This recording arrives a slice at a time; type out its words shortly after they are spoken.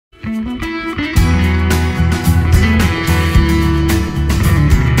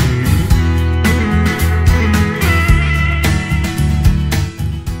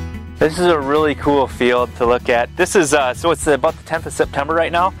This is a really cool field to look at. This is, so it's about the 10th of September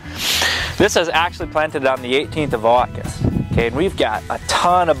right now. This is actually planted on the 18th of August. Okay, and we've got a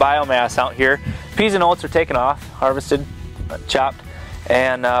ton of biomass out here. Peas and oats are taken off, harvested, chopped,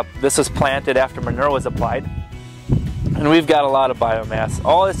 and this was planted after manure was applied. And we've got a lot of biomass.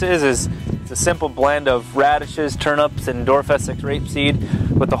 All this is it's a simple blend of radishes, turnips, and dwarf Essex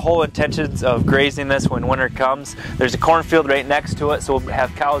rapeseed with the whole intentions of grazing this when winter comes. There's a cornfield right next to it, so we'll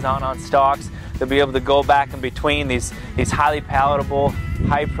have cows on stalks. They'll be able to go back in between these highly palatable,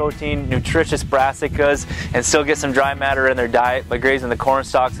 high protein, nutritious brassicas and still get some dry matter in their diet by grazing the corn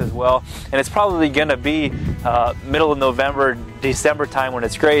stalks as well. And it's probably going to be middle of November, December time when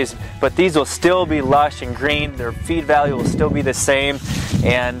it's grazed, but these will still be lush and green. Their feed value will still be the same,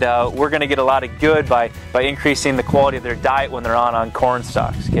 and we're going to get a lot of good by increasing the quality of their diet when they're on corn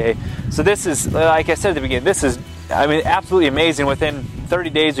stalks. Okay, so this is, like I said at the beginning, this is, I mean, absolutely amazing. Within 30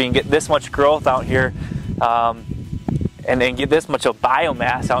 days we can get this much growth out here and then get this much of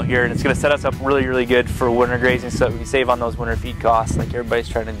biomass out here, and it's going to set us up really good for winter grazing so that we can save on those winter feed costs like everybody's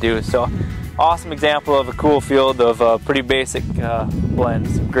trying to do. So awesome example of a cool field of a pretty basic blend.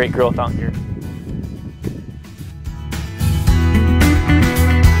 Some great growth out here.